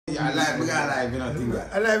I like, we got live, you know, Tinga.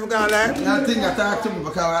 I live, we got live? You know, Tinga, talk to me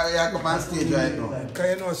because I go up on stage right now. Because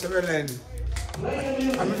you know, so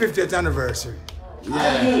I'm 50th anniversary.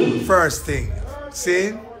 Yeah. First thing.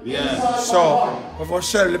 See? Yeah. So, before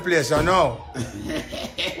shell the place, I know. I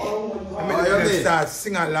mean, start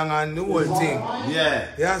singing along and the whole thing. Yeah.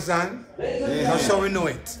 You understand? Yeah. That's how we know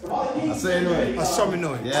it. That's how you know it. That's how we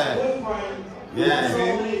know it. Yeah. Yeah.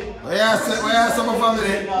 Where are some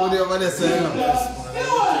family who over there saying?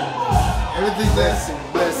 Everything blessing,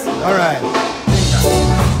 blessing. All right.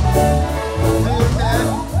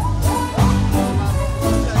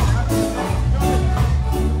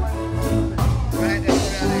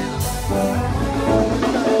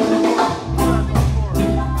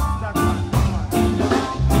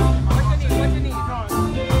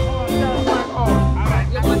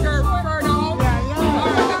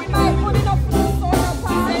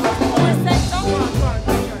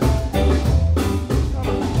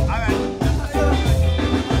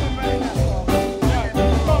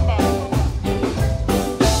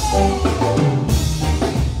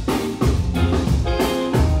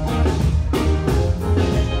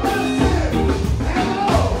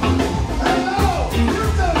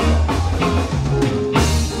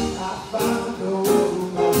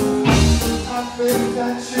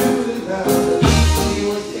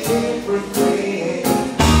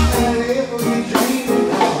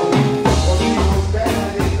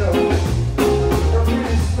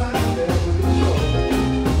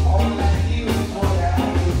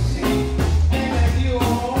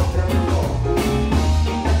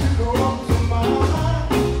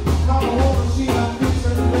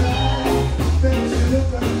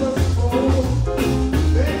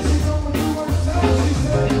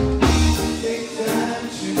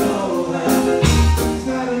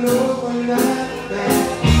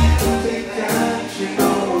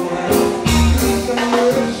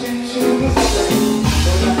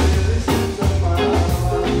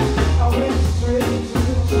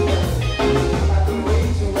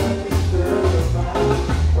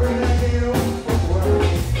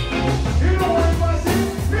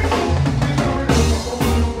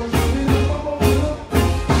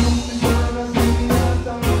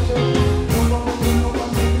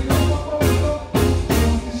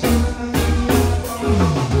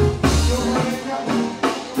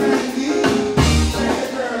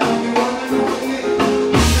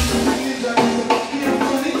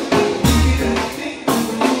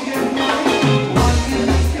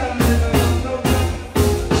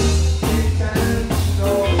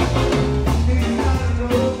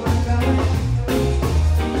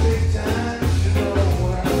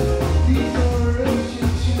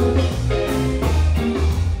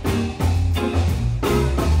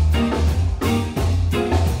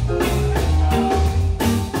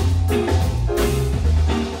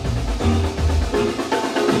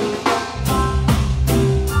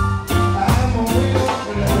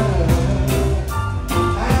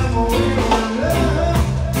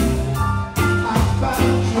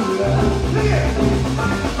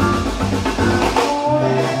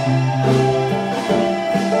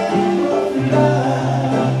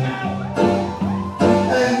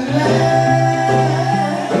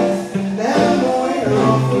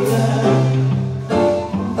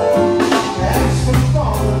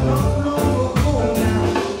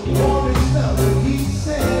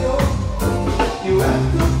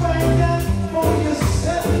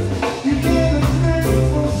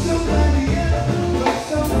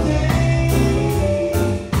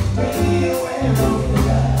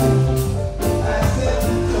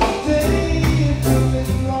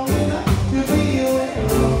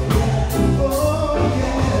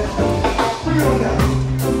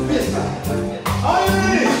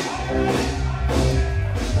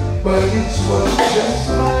 But it was just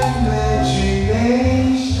my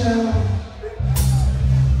imagination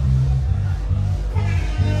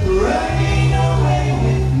running away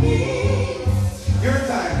with me. Your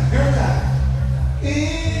time, your time.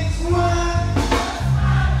 It's one.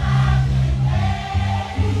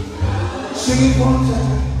 Sing it one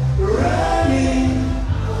time. Running.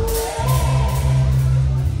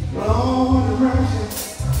 Lord of mercy.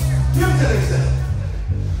 You tell yourself.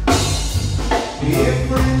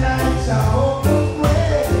 Every night I hope and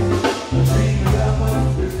pray, a dream that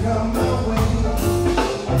might become my way.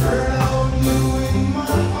 I heard of you in my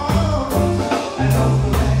arms, I know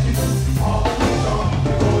that you always on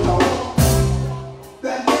because I want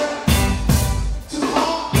that girl to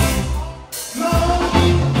hold. No, I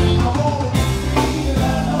won't feel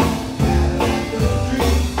that I like a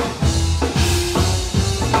dream.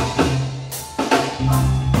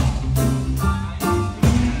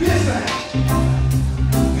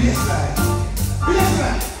 Yes,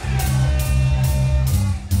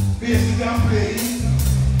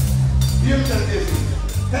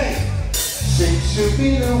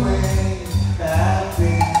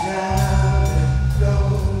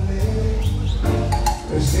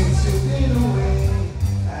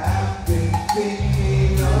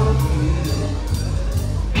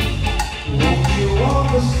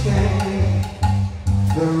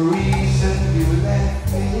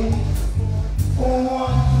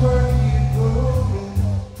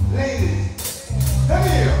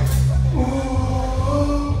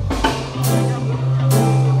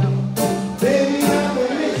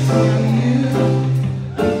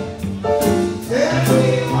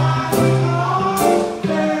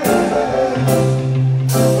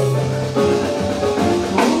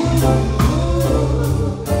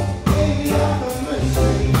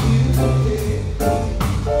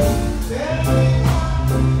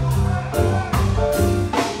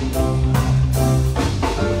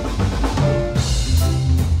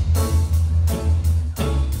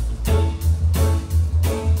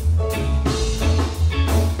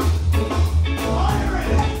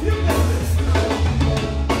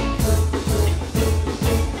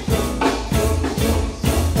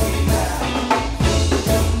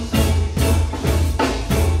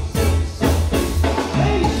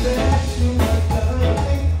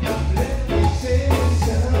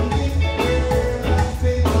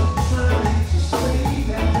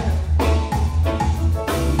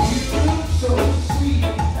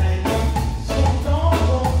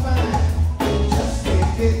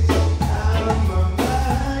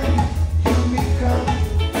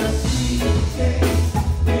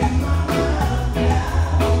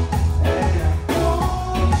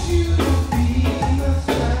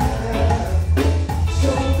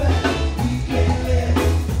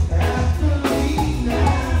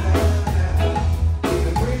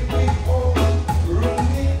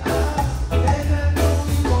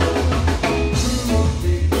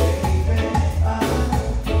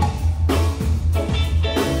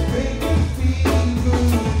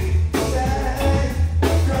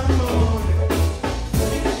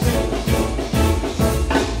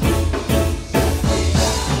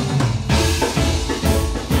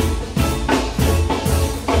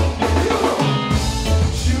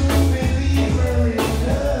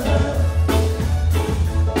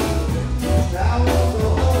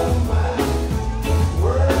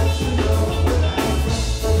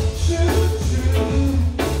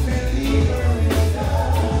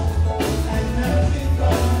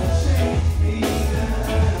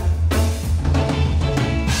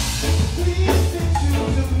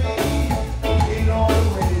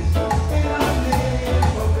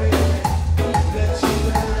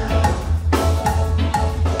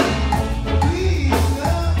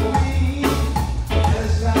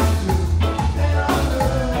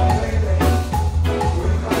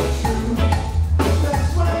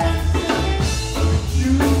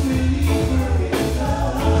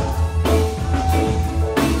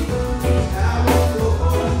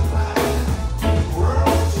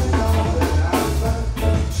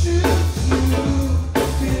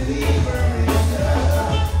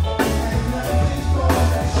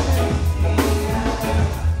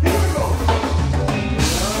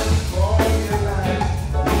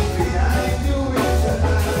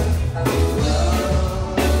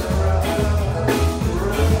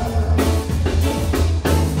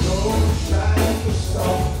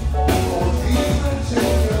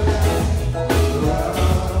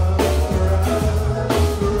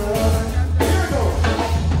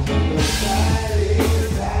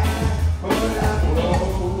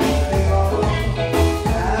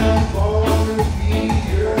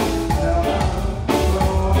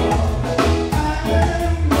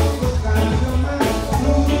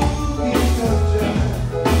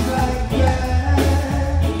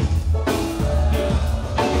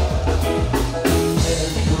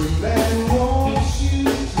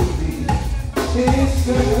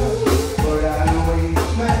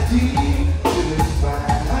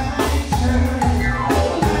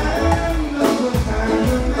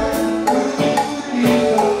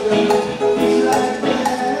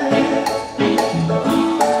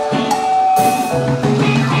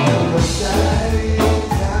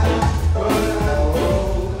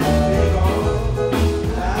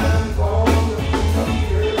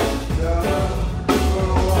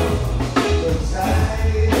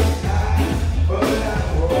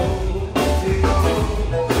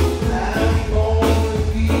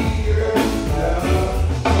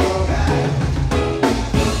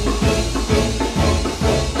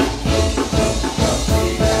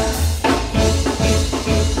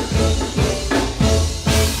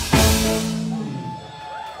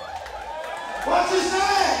 What you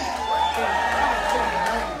say?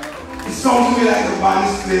 It sounds to me like the band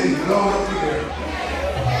is playing loud up here.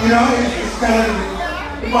 You know, it's kind of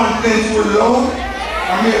the band playing too low.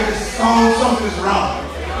 I mean, if the sound, something's wrong.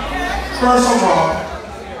 First of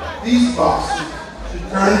all, these boxes should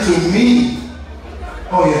turn to me.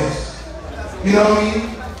 Oh yes. You know what I mean?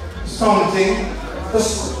 Sound thing.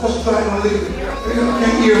 Just try to live. I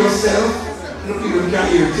can't hear myself. Look here, we can't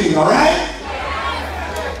hear a thing, alright?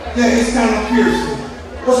 Yeah, it's kind of piercing.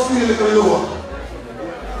 Just feel a little lower.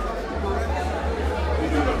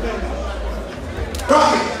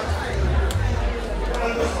 Rock it.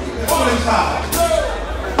 Hold it tight.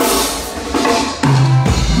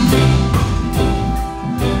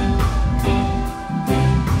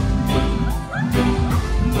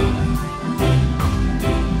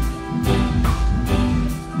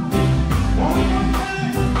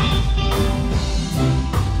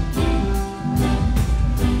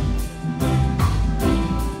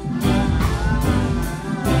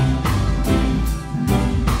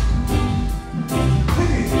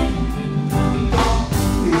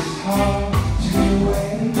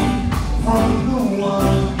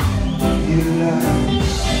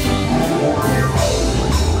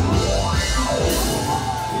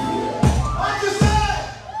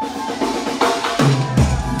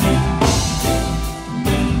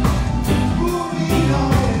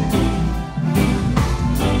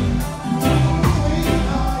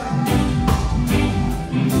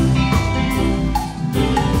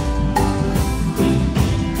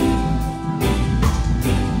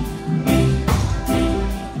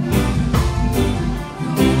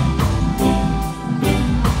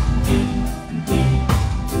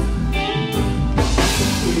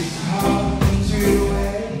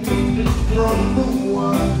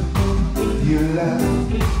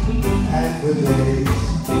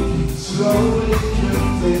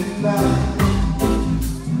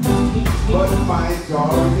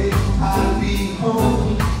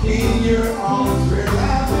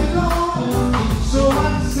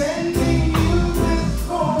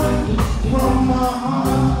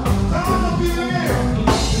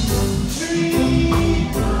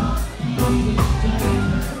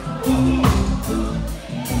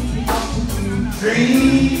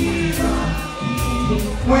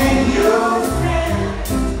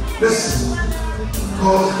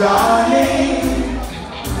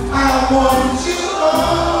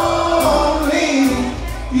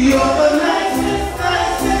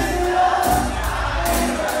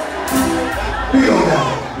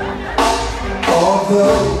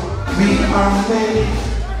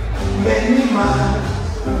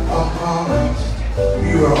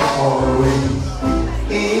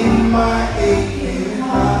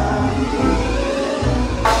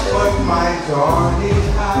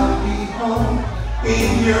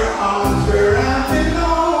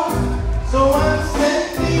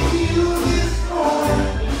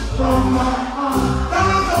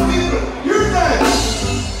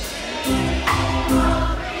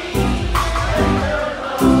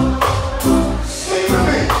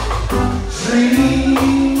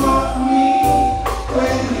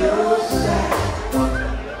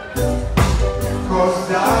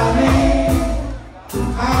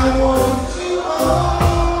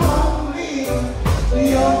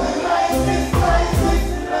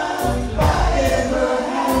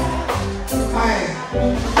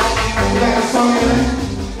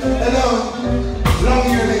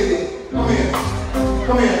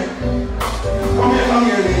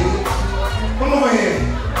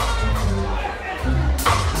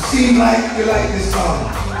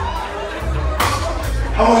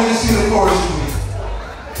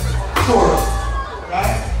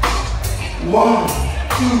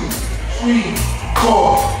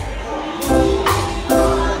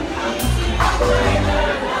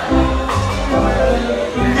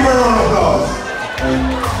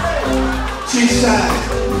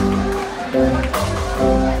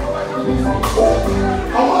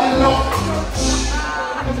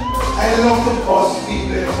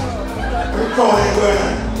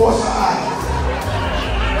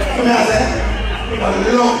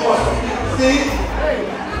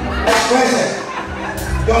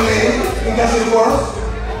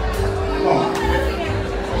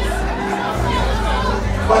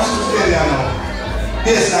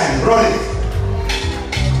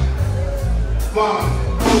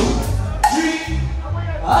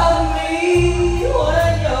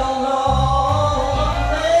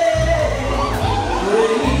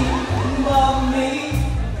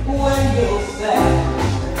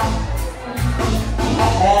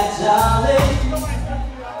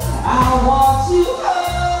 I want to hold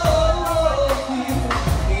you.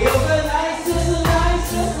 You're the nicest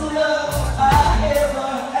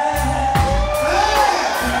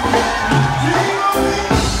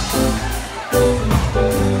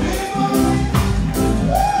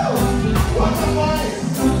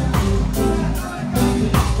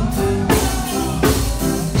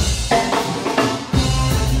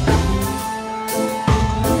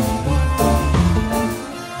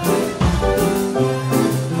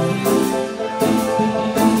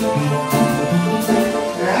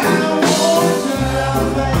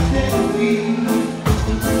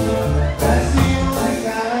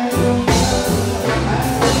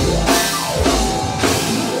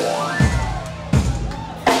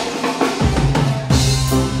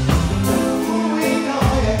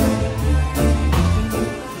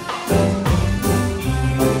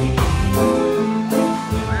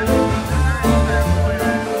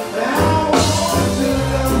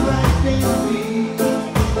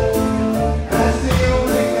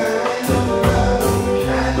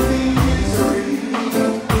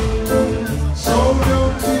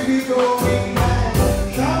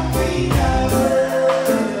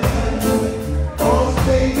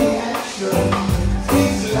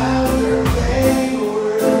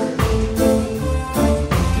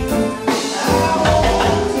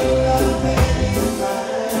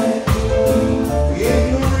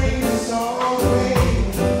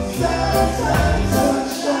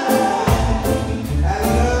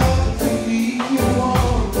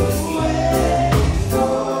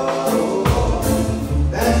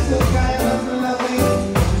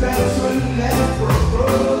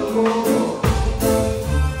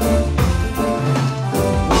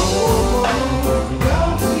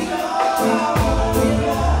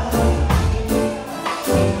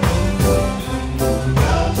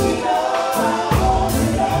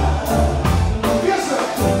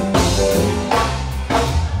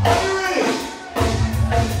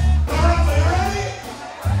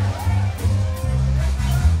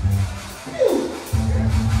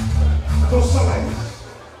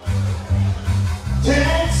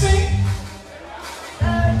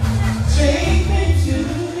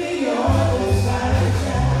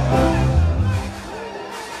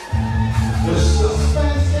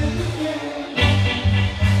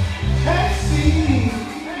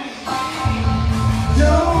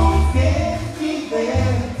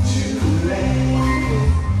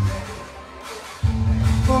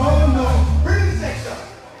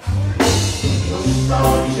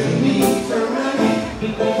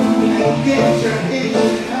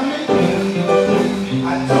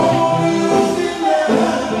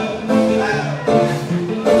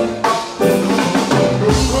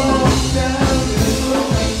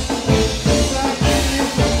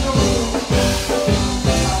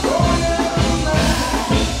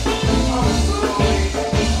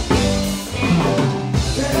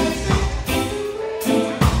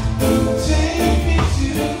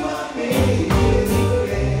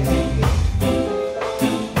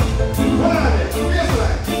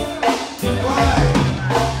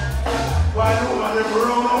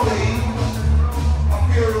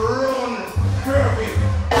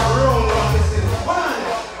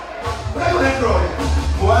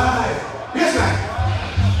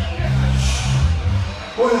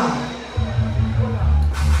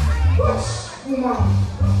woman.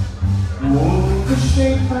 Oh, the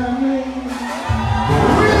shape my name.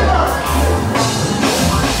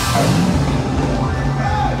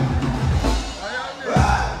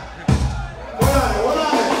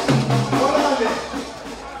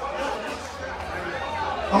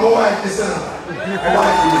 I'm a wife, listen up.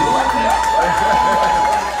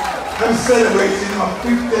 I'm celebrating my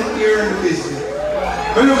 50th year in the business.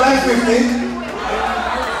 When you like 50?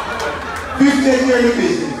 50th year in the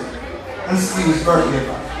business. And Steve's birthday.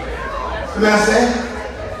 So may I say?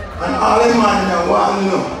 And all them man that want to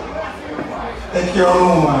know. Take care of the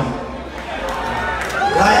woman.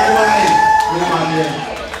 Likewise, woman there.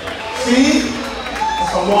 See?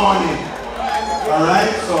 It's a warning.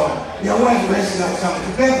 Alright? So, your wife blessing up something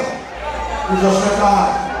together. You just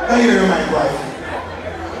record. Can you hear my wife?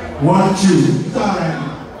 1, 2. Time.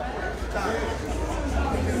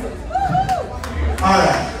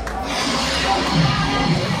 Alright.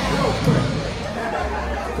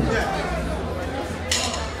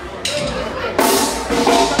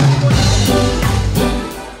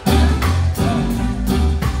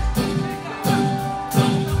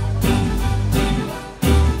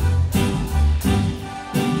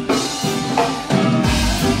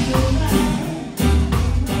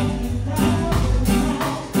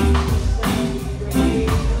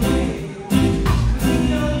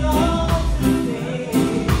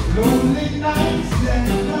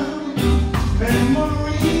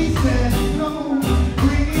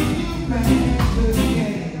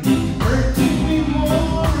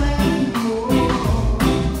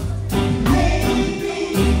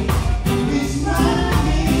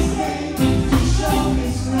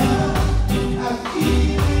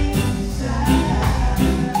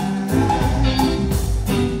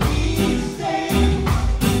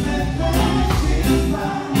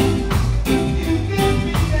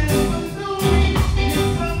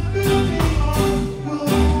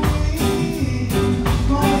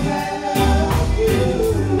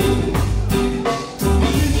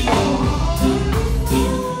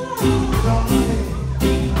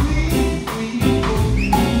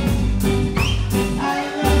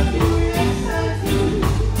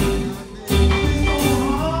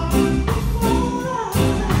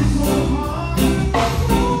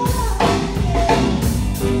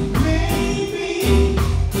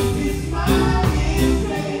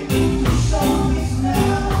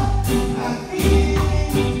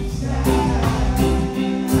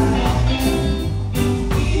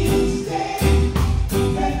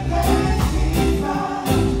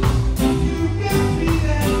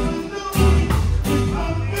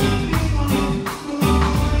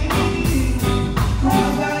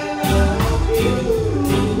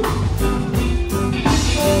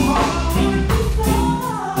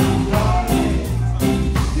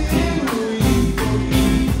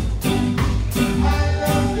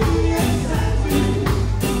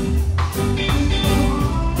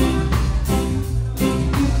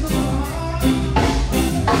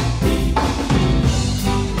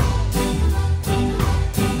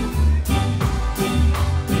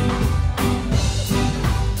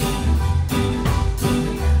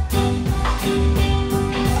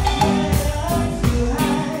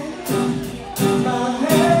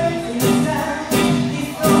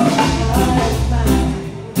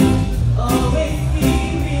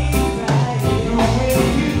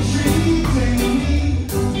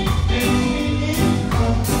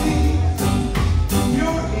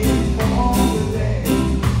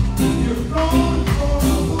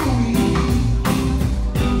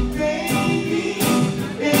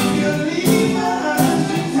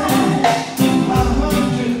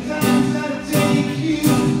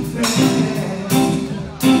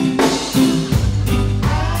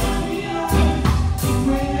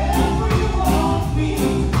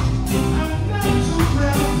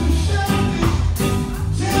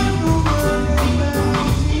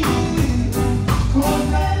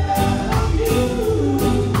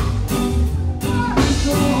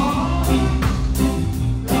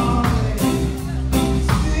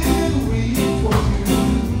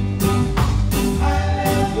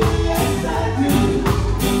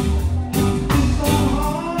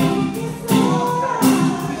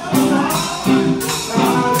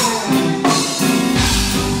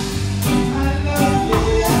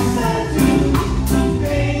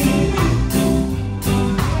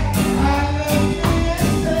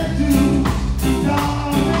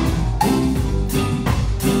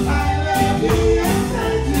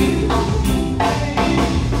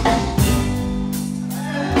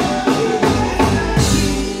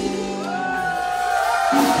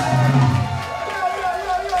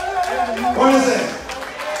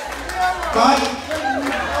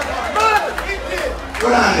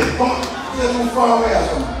 Hold on then. Come on. Just move far away or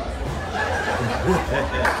something.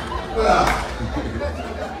 Hold on.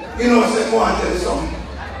 You know what I want to tell you something.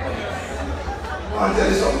 I want to tell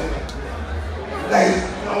you something. Like,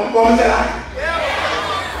 you want to tell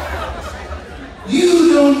you?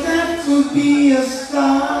 You don't have to be a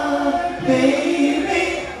star,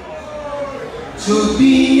 baby, to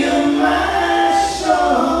be on my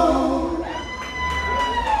show.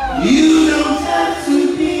 You don't have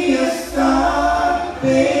to be a star,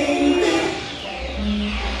 baby,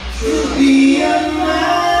 to be on my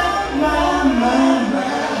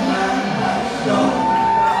show.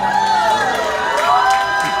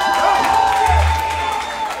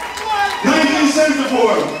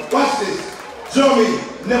 1974, watch this. Joey,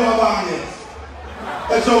 never born yet.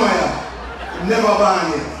 That's all I have. Never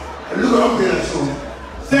born yet. Look it up here soon.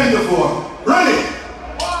 74, run it.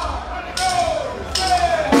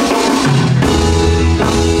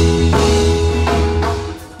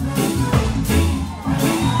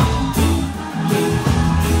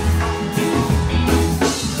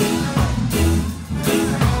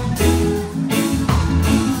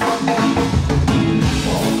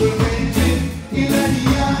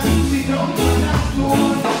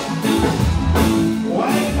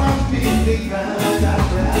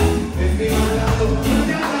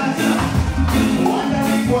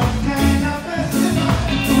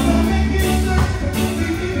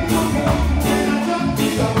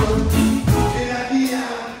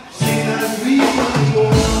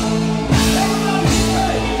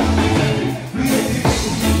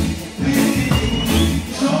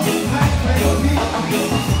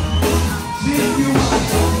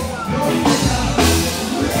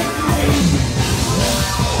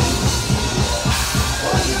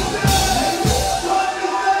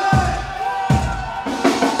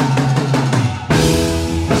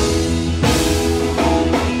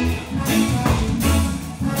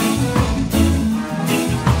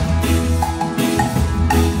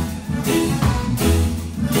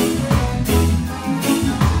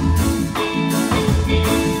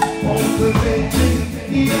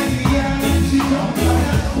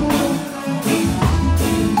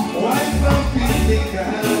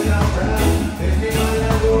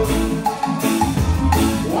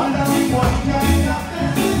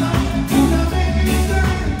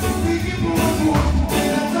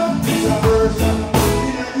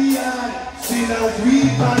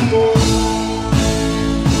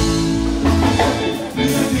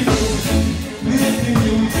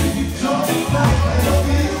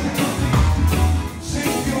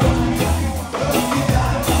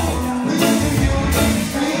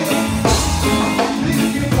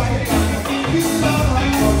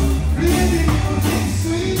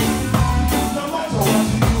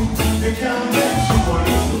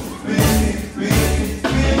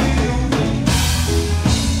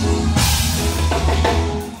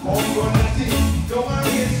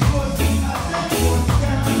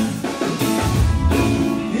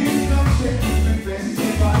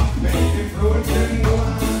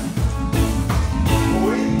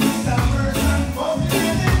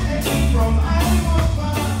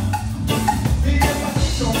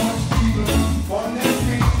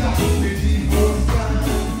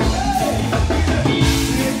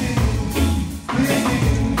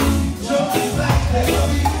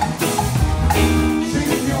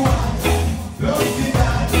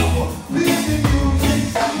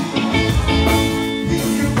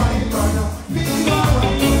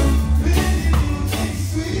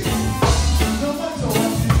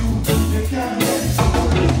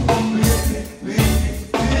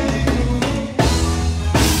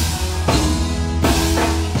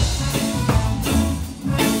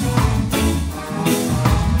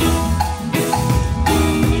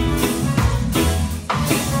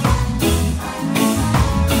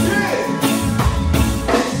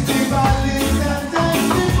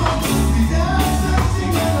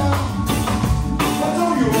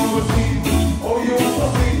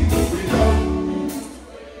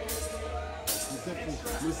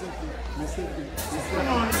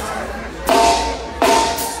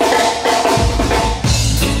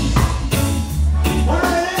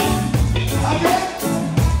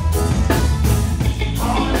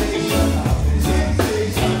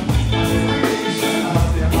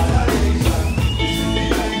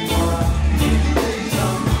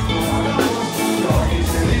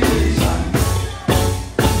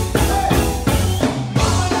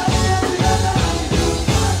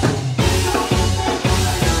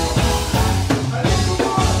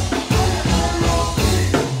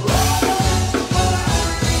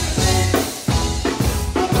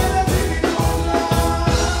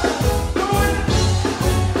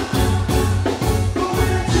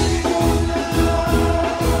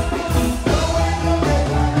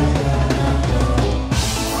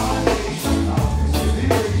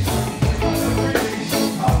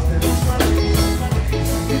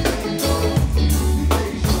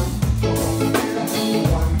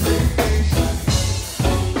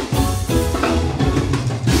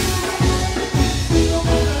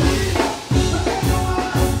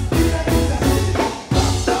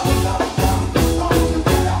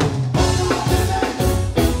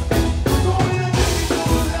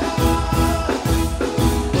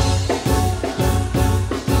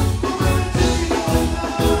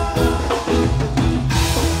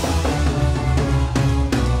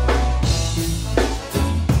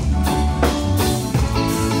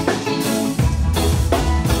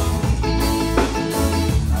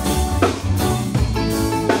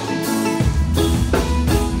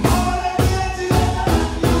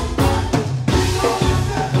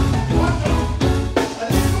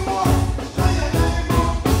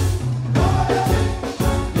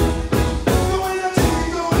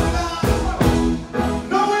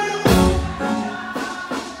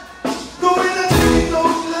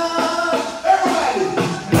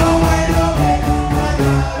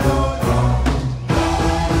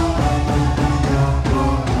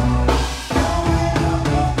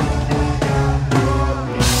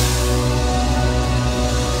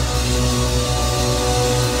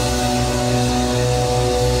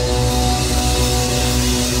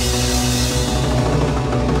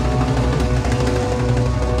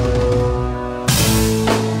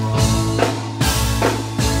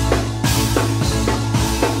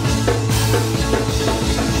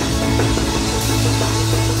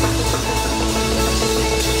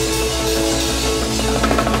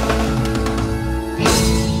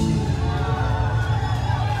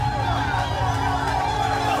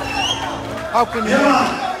 How can you? Yeah, man.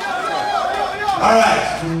 All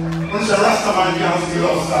right. When the Rastaman can't see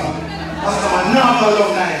love song, Rastaman never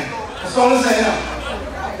love nine. That's all I'm saying now.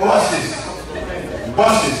 Watch this.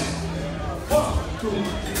 Watch this.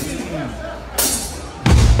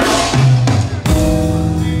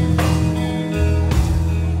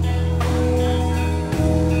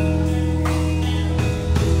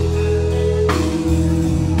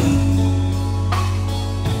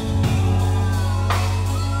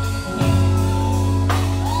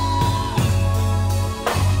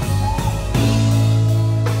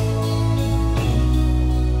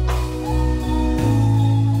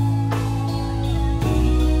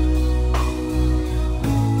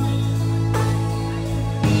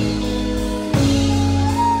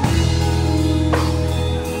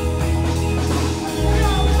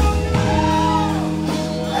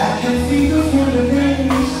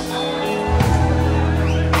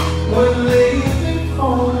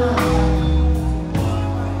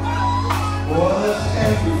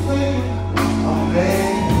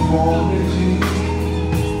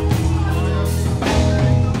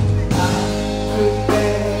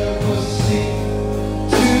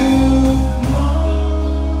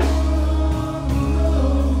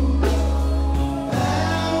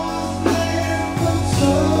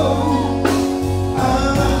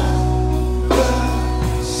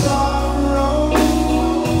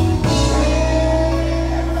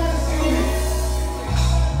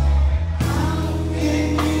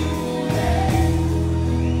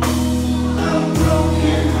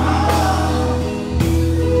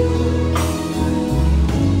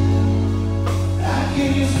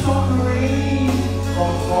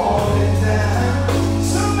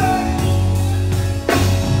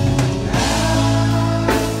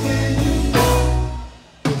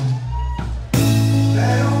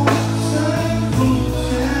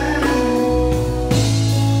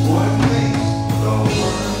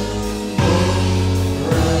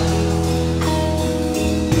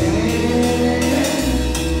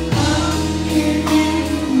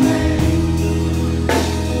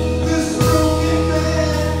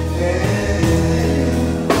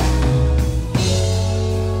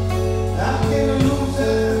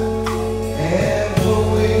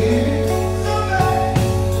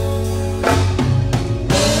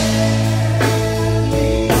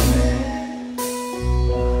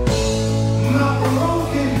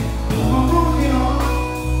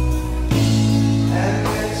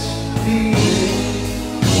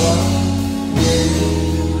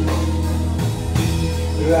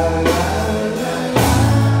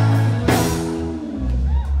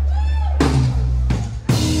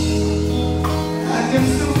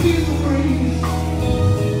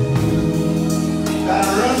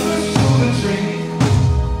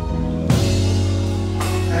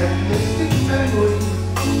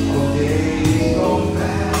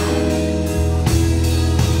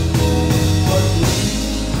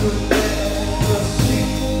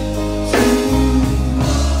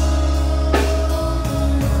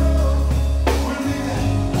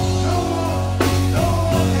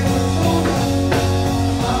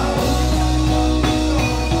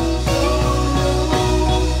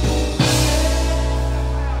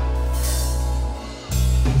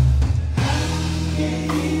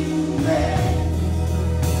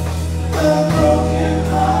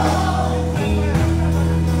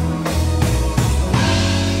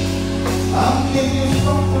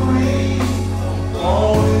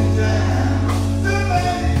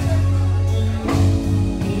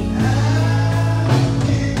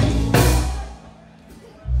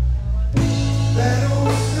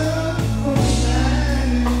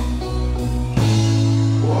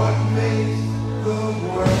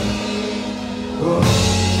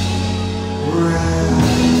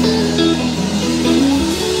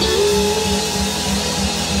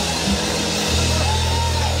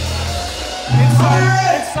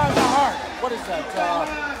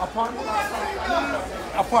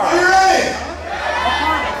 Apart. Are you ready?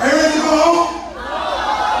 Are you ready to go home?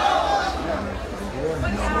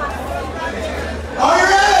 Are you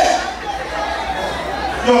ready?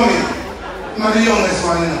 Young, I'm the youngest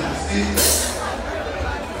one now. See?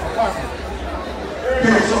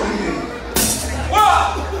 Here's something new.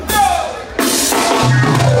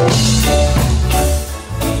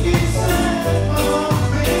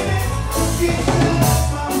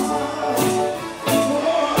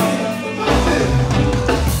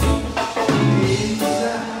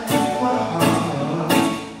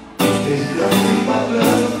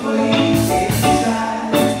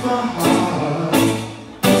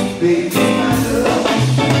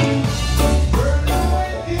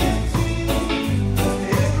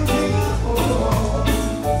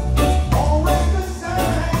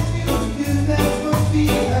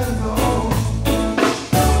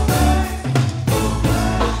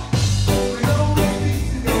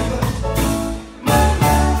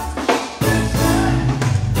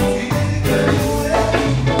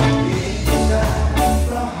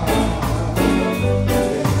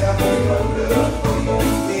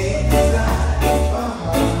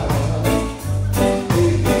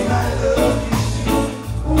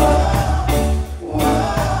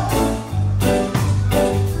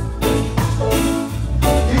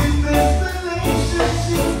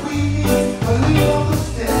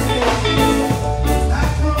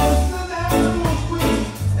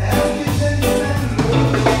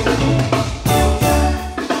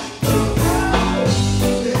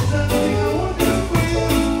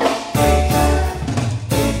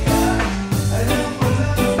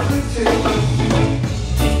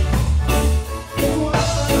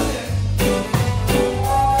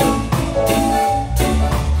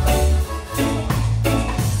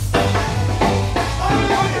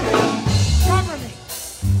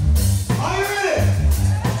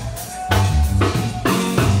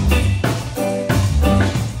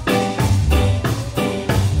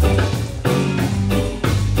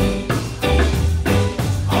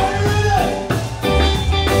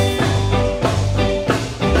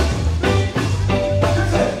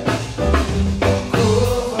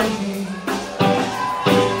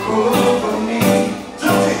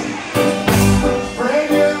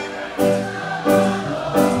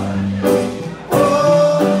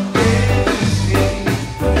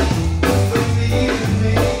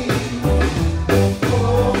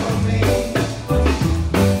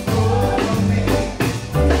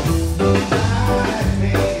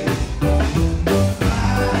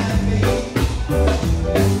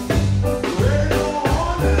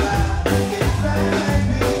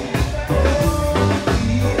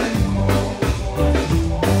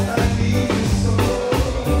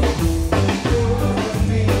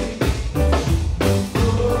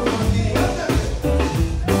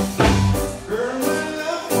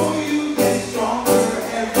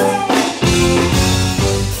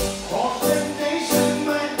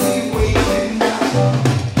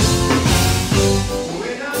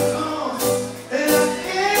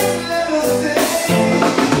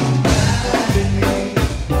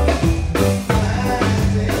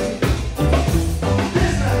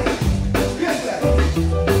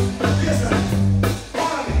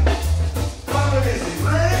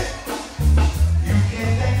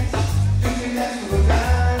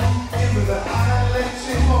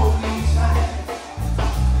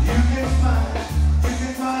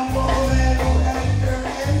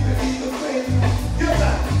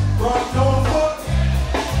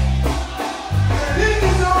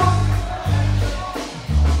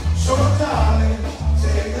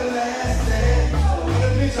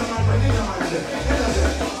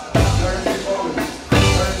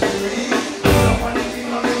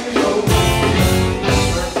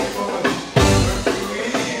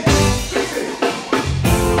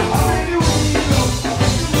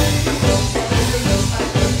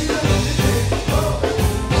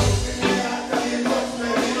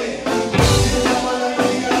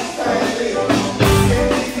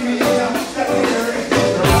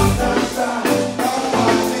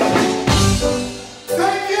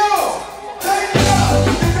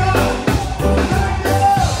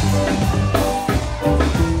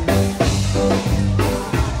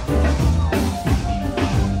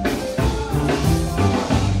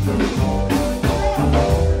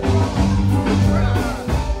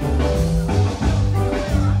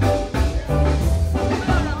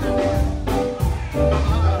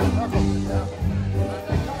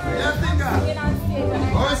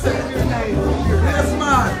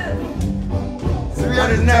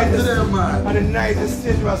 And the nicest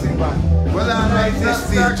stage racing band. Well, I'm like, talk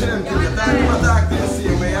to them, talk to the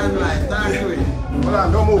same way, I'm like, talk to it. Hold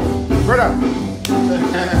on, don't move. Brother.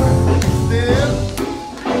 Still.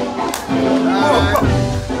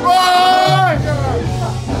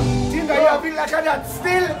 Tinga, you have been like that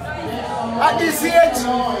still? At this age?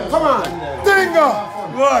 Come on. Tinga!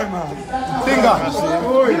 Boy, man. Tinga.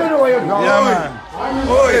 You don't know where you're going. Yeah, man.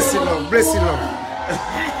 Oh, bless you, love. Bless you, love.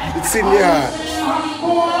 It's in the heart.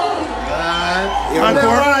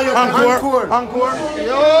 Encore.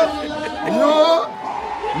 Yo.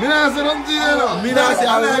 Me not say nothing to you, know. Me not say a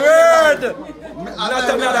word. Not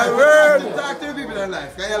another word. Talk to the people in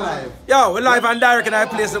life. Can you live? Yo, we're live and direct in our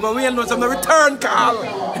place, but we ain't know some return call.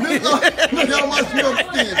 You must be up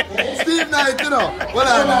Steve night, you know. Well,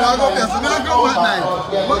 I'm going to go there. So I'm going to go at night.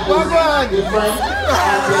 What go on?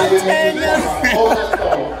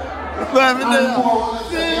 But me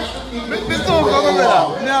there. Me come, brother.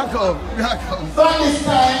 Me come. So at this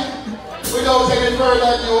time, without any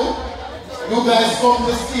further ado, you guys come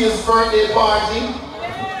to Steel's birthday party.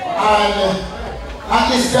 And at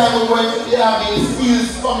this time we're going to be having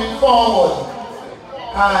Steel's coming forward.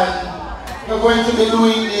 And we're going to be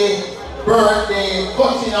doing the birthday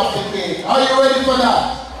cutting of the cake. Are you ready for that?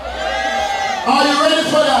 Are you ready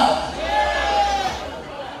for that?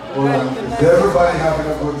 Alright, is everybody having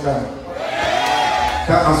a good time?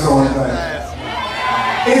 That was all right.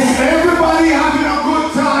 Is everybody having a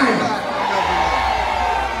good time?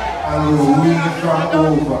 And we're winning from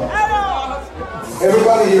over.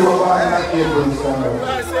 Everybody here was born in April, stand up.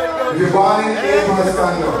 If you're born in April,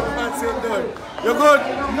 stand up. You're good.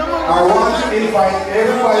 I want to invite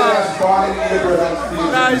everybody that's born in April and Steel.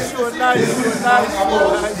 Nice. This is not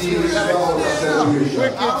about Steel, it's about a celebration.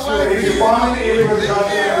 If you're born in April, you're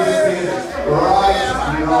right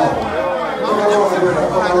now.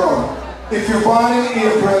 Come around. If you're born in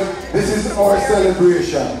April, this is our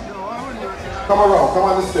celebration. Come around, come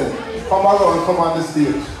on the stage. Come around, come on the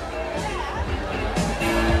stage.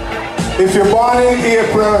 If you're born in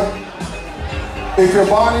April,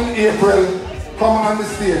 come on the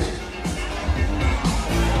stage.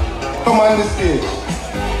 Come on the stage.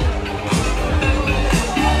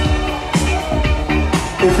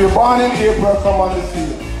 If you're born in April, come on the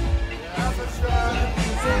stage.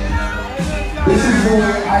 This is the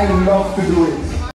way I love to do it.